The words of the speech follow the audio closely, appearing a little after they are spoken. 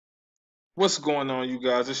What's going on, you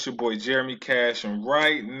guys? It's your boy Jeremy Cash, and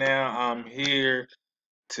right now I'm here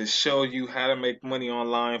to show you how to make money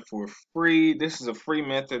online for free. This is a free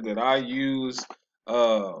method that I use,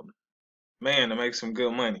 uh, to make some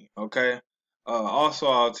good money. Okay. Also,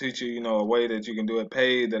 I'll teach you, a way that you can do it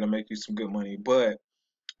paid that'll make you some good money. But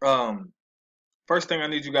um, first thing I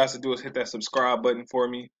need you guys to do is hit that subscribe button for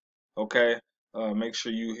me. Okay. Make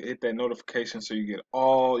sure you hit that notification so you get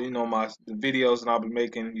all the videos that I'll be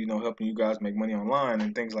making, helping you guys make money online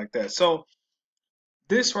and things like that. So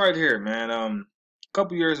this right here, man, a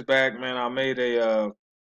couple years back, man, I made a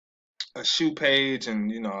shoe page,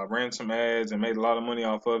 and I ran some ads and made a lot of money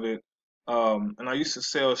off of it. And I used to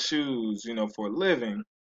sell shoes, for a living,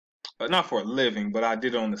 not for a living, but I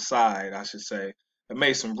did it on the side, I should say. I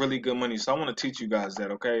made some really good money, so I want to teach you guys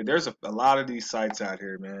that. Okay, there's a lot of these sites out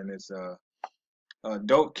here, man. It's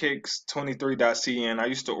dopekicks23.cn. I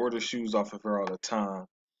used to order shoes off of her all the time.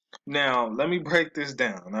 Now, let me break this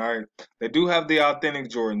down. All right. They do have the authentic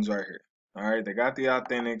Jordans right here. All right. They got the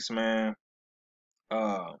authentics, man.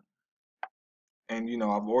 Uh, and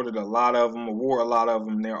I've ordered a lot of them, wore a lot of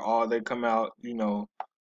them. They come out,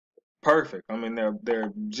 perfect. I mean,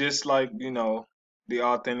 they're just like, the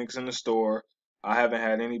authentics in the store. I haven't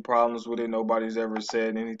had any problems with it. Nobody's ever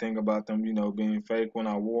said anything about them, being fake when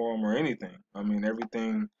I wore them or anything. I mean,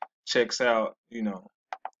 everything checks out,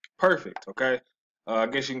 perfect. Okay. I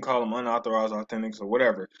guess you can call them unauthorized authentics or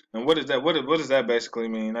whatever. And what is that? What does that basically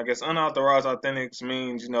mean? I guess unauthorized authentics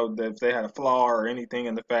means that if they had a flaw or anything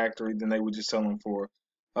in the factory, then they would just sell them for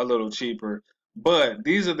a little cheaper. But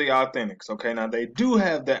these are the authentics. Okay, now they do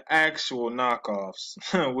have the actual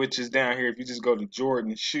knockoffs, which is down here. If you just go to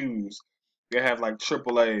Jordan shoes, they have like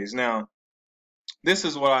triple A's. Now this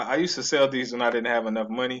is what I used to sell these when I didn't have enough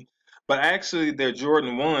money. But actually, their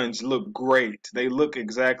Jordan ones look great. They look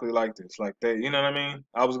exactly like this, like they, you know what I mean?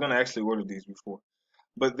 I was gonna actually order these before,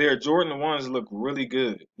 but their Jordan ones look really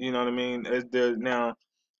good. You know what I mean? They're now.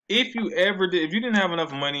 If you didn't have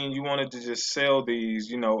enough money and you wanted to just sell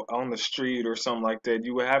these, on the street or something like that,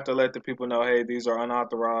 you would have to let the people know, hey, these are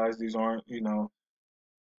unauthorized. These aren't,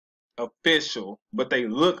 official, but they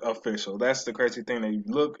look official. That's the crazy thing. They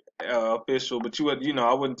look official, but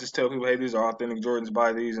I wouldn't just tell people, hey, these are authentic Jordans,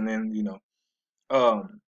 buy these, and then,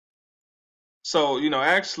 um, so,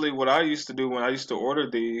 actually what I used to do when I used to order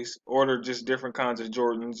these, order just different kinds of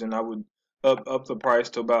Jordans, and I would up the price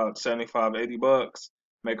to about 75, 80 bucks,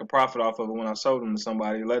 make a profit off of it when I sold them to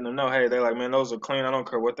somebody, letting them know, hey, they're like, man, those are clean. I don't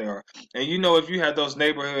care what they are. And if you had those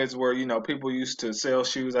neighborhoods where, people used to sell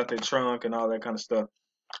shoes out their trunk and all that kind of stuff,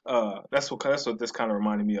 that's what this kind of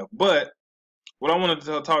reminded me of. But what I wanted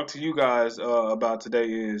to talk to you guys about today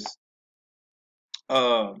is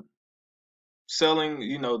um, selling,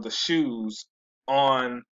 the shoes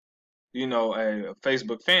on, a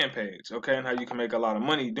Facebook fan page, okay, and how you can make a lot of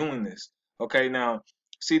money doing this. Okay, now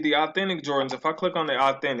see the authentic Jordans. If I click on the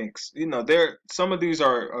authentics, there some of these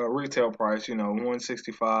are retail price,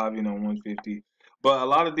 165, 150. But a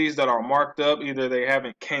lot of these that are marked up, either they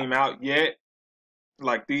haven't came out yet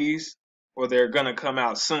like these, or they're gonna come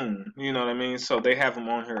out soon. You know what I mean? So they have them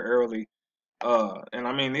on here early. And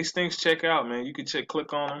I mean these things check out, man. You can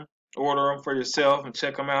click on them, order them for yourself, and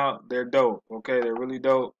check them out. They're dope. Okay, they're really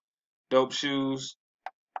dope. Dope shoes.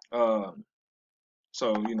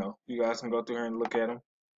 So you guys can go through here and look at them.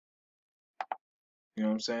 You know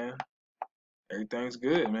what I'm saying? Everything's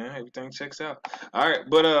good, man. Everything checks out. All right,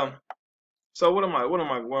 but so what am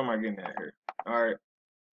I getting at here? All right,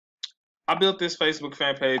 I built this Facebook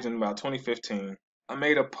fan page in about 2015. I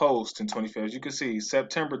made a post in 2015. As you can see,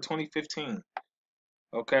 September 2015.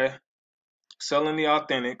 Okay, selling the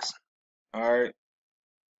authentics. All right,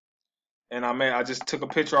 and I just took a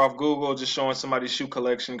picture off Google, just showing somebody's shoe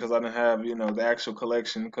collection because I didn't have the actual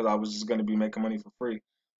collection because I was just gonna be making money for free.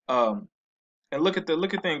 Um, and look at the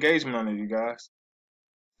engagement on it, you guys.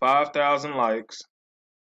 5,000 likes.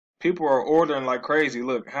 People are ordering like crazy.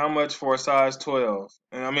 Look, how much for a size 12?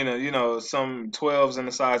 And I mean, some 12s in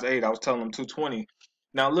a size 8. I was telling them 220.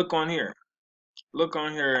 Now look on here. Look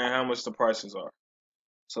on here and how much the prices are.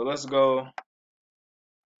 So let's go.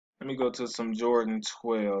 Let me go to some Jordan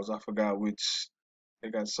 12s. I forgot which. They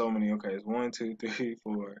got so many. Okay, it's 1, 2, 3,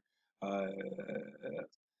 4. Uh,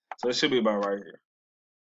 so it should be about right here.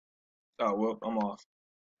 Oh, well, I'm off.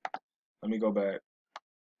 Let me go back.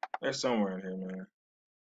 They're somewhere in here, man.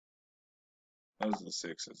 Those are the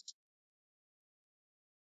sixes.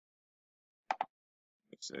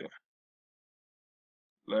 Let's see.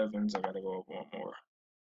 11s. I gotta go up one more.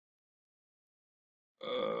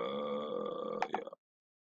 Yeah.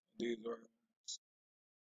 These are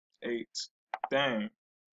eights. Dang.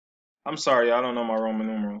 I'm sorry, I don't know my Roman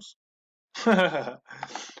numerals. I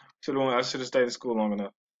should have stayed in school long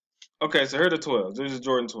enough. Okay, so here are the 12s. These are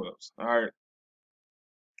Jordan 12s. All right.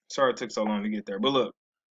 Sorry it took so long to get there. But look,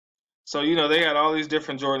 so they had all these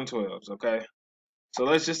different Jordan 12s, okay? So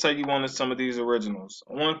let's just say you wanted some of these originals.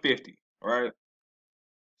 150, right?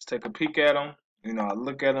 Let's take a peek at them. I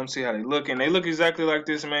look at them, see how they look, and they look exactly like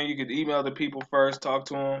this, man. You could email the people first, talk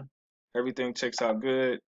to them. Everything checks out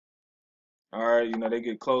good. All right, they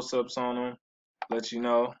get close-ups on them, let you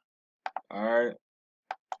know. All right,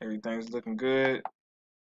 everything's looking good.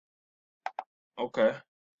 Okay.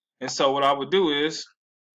 And so what I would do is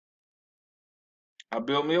I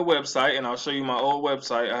built me a website, and I'll show you my old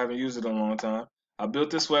website. I haven't used it in a long time. I built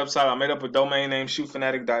this website. I made up a domain name,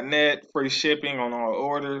 shoefanatic.net, free shipping on all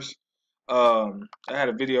orders. I had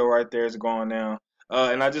a video right there. It's going now.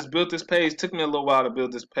 And I just built this page. Took me a little while to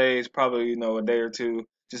build this page, probably, a day or two,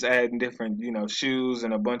 just adding different, shoes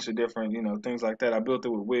and a bunch of different, things like that. I built it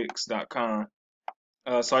with Wix.com.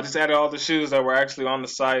 So I just added all the shoes that were actually on the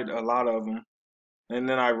site, a lot of them. And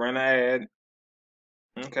then I ran an ad.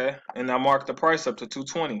 Okay. And I marked the price up to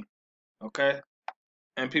 $220. Okay.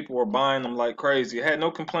 And people were buying them like crazy. I had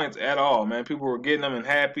no complaints at all, man. People were getting them and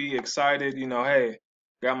happy, excited, hey,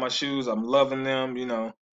 got my shoes, I'm loving them,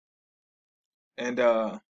 and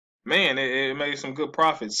man, it made some good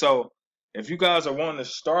profit. So if you guys are wanting to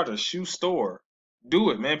start a shoe store,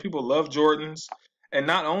 do it, man. People love Jordans. And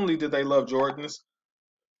not only do they love Jordans,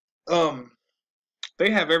 um,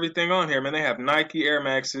 they have everything on here, man. They have Nike Air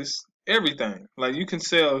Maxes, everything. Like you can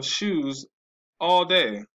sell shoes all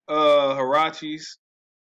day. Hirachis,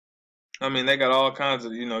 I mean, they got all kinds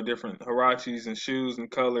of, different Hirachis and shoes and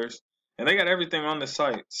colors, and they got everything on the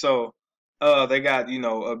site. So, they got,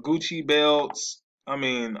 Gucci belts. I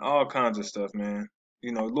mean, all kinds of stuff, man.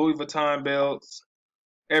 Louis Vuitton belts,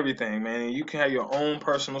 everything, man. And you can have your own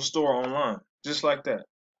personal store online, just like that.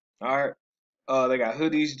 All right. They got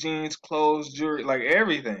hoodies, jeans, clothes, jewelry, like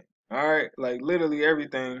everything. All right, like literally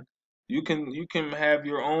everything. You can have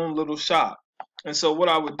your own little shop. And so what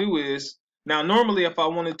I would do is now normally if I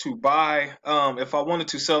wanted to buy, if I wanted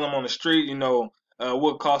to sell them on the street,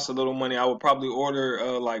 would cost a little money. I would probably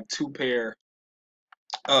order like two pair.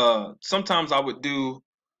 Sometimes I would do,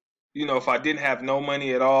 if I didn't have no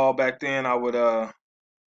money at all back then, I would uh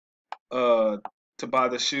to buy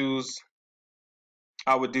the shoes,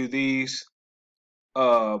 I would do these.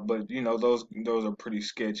 But those are pretty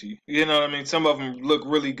sketchy. You know what I mean? Some of them look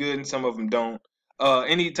really good and some of them don't.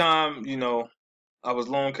 Anytime I was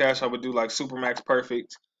loan cash, I would do like Supermax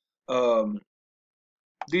Perfect. Um,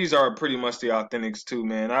 these are pretty much the Authentics too,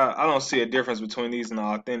 man. I don't see a difference between these and the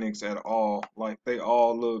Authentics at all. Like they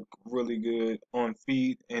all look really good on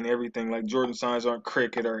feet and everything. Like Jordan signs aren't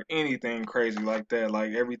cricket or anything crazy like that.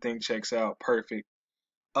 Like everything checks out perfect.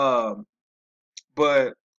 Um,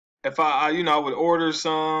 but if I would order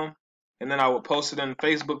some and then I would post it in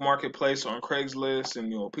Facebook Marketplace or on Craigslist,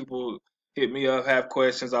 and people hit me up, have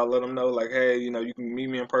questions. I'll let them know like, hey, you can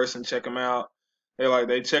meet me in person, check them out.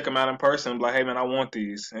 They check them out in person, like, hey man, I want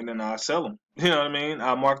these, and then I sell them. You know what I mean?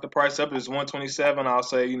 I mark the price up as 127. I'll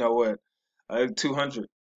say, you know what, 200.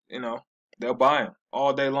 You know, they'll buy them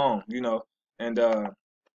all day long. And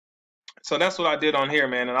so that's what I did on here,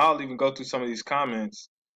 man. And I'll even go through some of these comments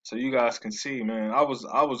so you guys can see, man. I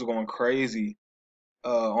was going crazy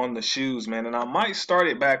on the shoes, man. And I might start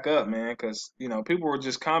it back up, man, because people were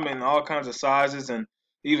just commenting all kinds of sizes, and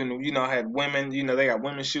even I had women. They got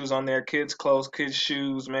women's shoes on there, kids clothes, kids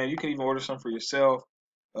shoes, man. You can even order some for yourself.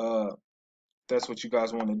 Uh, that's what you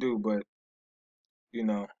guys want to do, but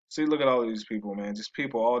see, look at all these people, man. Just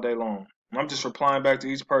people all day long. I'm just replying back to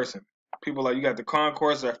each person. People like you got the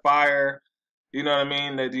Concourse, they're fire. You know what I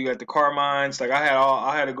mean? That you got the Carmines. Like I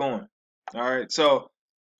had it going. All right. So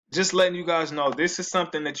just letting you guys know, this is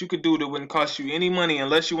something that you could do that wouldn't cost you any money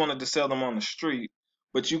unless you wanted to sell them on the street.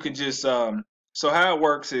 But you could just so how it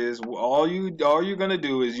works is all you're gonna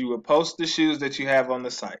do is you would post the shoes that you have on the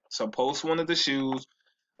site. So post one of the shoes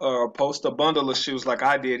or post a bundle of shoes like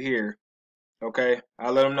I did here. Okay,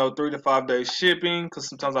 I let them know 3 to 5 days shipping because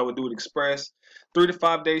sometimes I would do it express. 3 to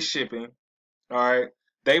 5 days shipping. All right,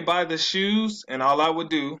 they buy the shoes, and all I would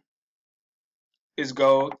do is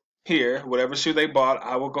go here, whatever shoe they bought,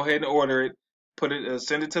 I will go ahead and order it, put it,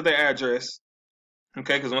 send it to their address.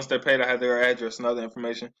 Okay, because once they're paid, I have their address and other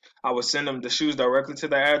information. I will send them the shoes directly to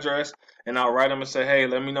their address, and I'll write them and say, hey,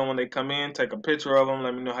 let me know when they come in, take a picture of them,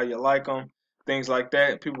 let me know how you like them, things like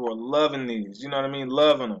that. People were loving these, you know what I mean?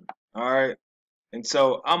 Loving them. All right. And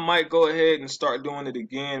so I might go ahead and start doing it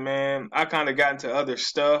again, man. I kind of got into other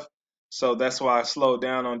stuff, so that's why I slowed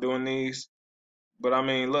down on doing these. But I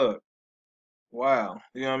mean, look, wow,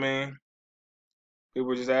 you know what I mean? People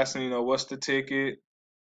were just asking, what's the ticket?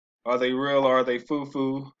 Are they real or are they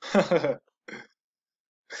foo-foo?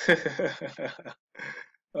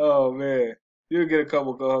 Oh man, you'll get a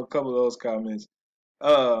couple of those comments.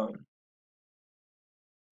 Um,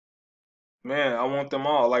 Man, I want them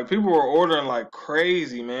all. Like people were ordering like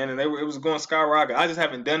crazy, man, and it was going skyrocket. I just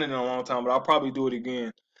haven't done it in a long time, but I'll probably do it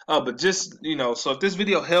again. But just so if this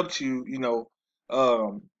video helped you, go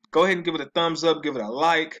ahead and give it a thumbs up, give it a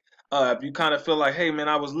like. If you kind of feel like, hey man,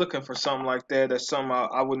 I was looking for something like that, that's something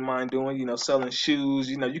I wouldn't mind doing. Selling shoes.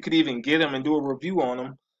 You could even get them and do a review on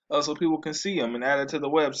them, so people can see them and add it to the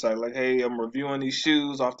website. Like, hey, I'm reviewing these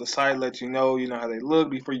shoes off the site. Let you know how they look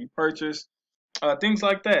before you purchase, things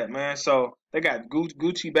like that, man. So they got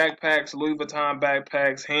Gucci backpacks, Louis Vuitton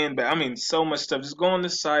backpacks, handbag. I mean, so much stuff. Just go on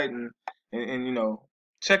this site and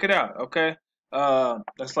check it out. Okay,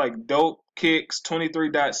 that's like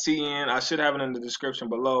dopekicks23.cn. I should have it in the description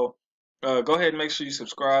below. Go ahead and make sure you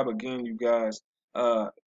subscribe again, you guys. Uh,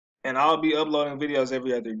 and I'll be uploading videos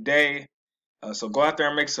every other day. So go out there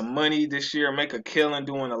and make some money this year. Make a killing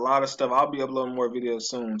doing a lot of stuff. I'll be uploading more videos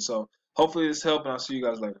soon. So hopefully this helped, and I'll see you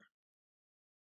guys later.